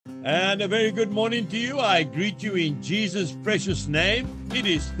And a very good morning to you. I greet you in Jesus' precious name. It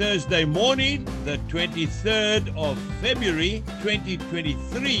is Thursday morning, the 23rd of February,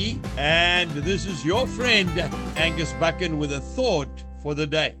 2023. And this is your friend, Angus Buchan, with a thought for the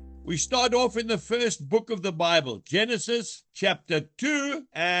day. We start off in the first book of the Bible, Genesis chapter 2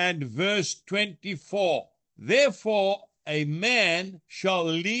 and verse 24. Therefore, a man shall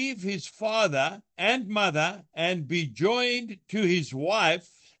leave his father and mother and be joined to his wife,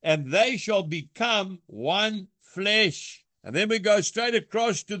 and they shall become one flesh. And then we go straight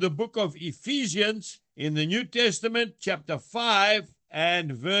across to the book of Ephesians in the New Testament, chapter 5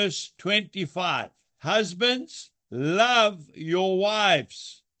 and verse 25. Husbands, love your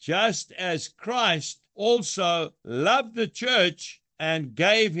wives, just as Christ also loved the church and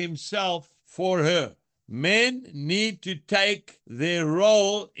gave himself for her. Men need to take their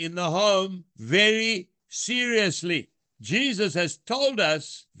role in the home very seriously. Jesus has told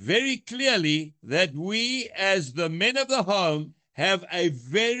us very clearly that we, as the men of the home, have a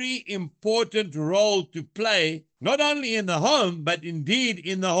very important role to play, not only in the home, but indeed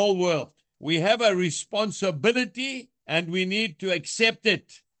in the whole world. We have a responsibility and we need to accept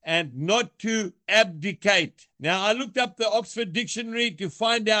it and not to abdicate. Now, I looked up the Oxford Dictionary to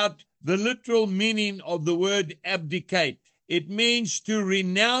find out the literal meaning of the word abdicate. It means to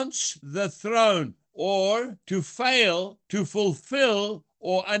renounce the throne, or to fail to fulfill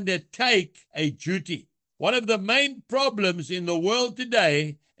or undertake a duty. One of the main problems in the world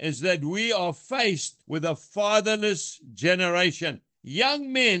today is that we are faced with a fatherless generation.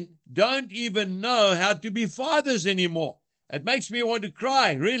 Young men don't even know how to be fathers anymore. It makes me want to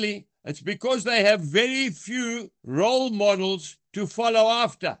cry, really. It's because they have very few role models to follow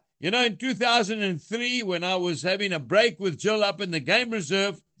after. You know, in 2003, when I was having a break with Jill up in the game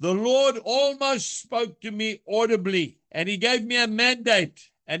reserve, the Lord almost spoke to me audibly, and he gave me a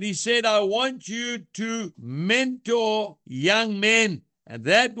mandate. And he said, I want you to mentor young men. And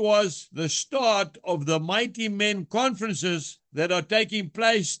that was the start of the Mighty Men conferences that are taking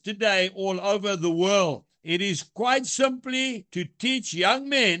place today all over the world. It is quite simply to teach young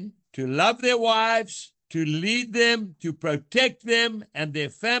men to love their wives, to lead them, to protect them and their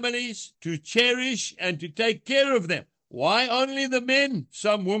families, to cherish and to take care of them. Why only the men,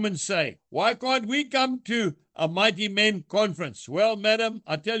 some women say? Why can't we come to a Mighty Men conference? Well, madam,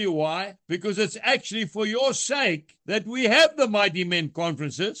 I tell you why. Because it's actually for your sake that we have the Mighty Men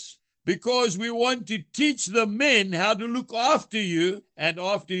conferences, because we want to teach the men how to look after you and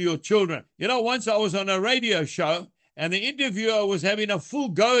after your children. You know, once I was on a radio show and the interviewer was having a full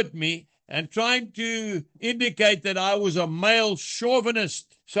go at me and trying to indicate that I was a male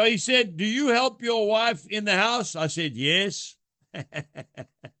chauvinist. So he said, do you help your wife in the house? I said, yes.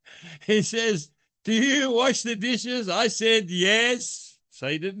 He says, do you wash the dishes? I said, yes. So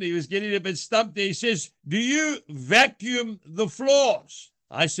he was getting a bit stumped there. He says, do you vacuum the floors?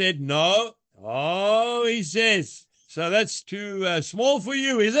 I said, no. Oh, he says, so that's too small for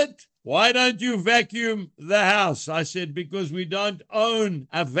you, is it? Why don't you vacuum the house? I said, because we don't own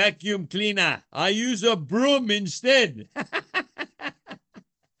a vacuum cleaner. I use a broom instead.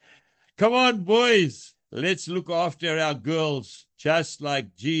 Come on, boys. Let's look after our girls just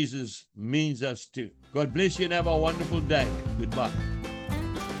like Jesus means us to. God bless you and have a wonderful day. Goodbye.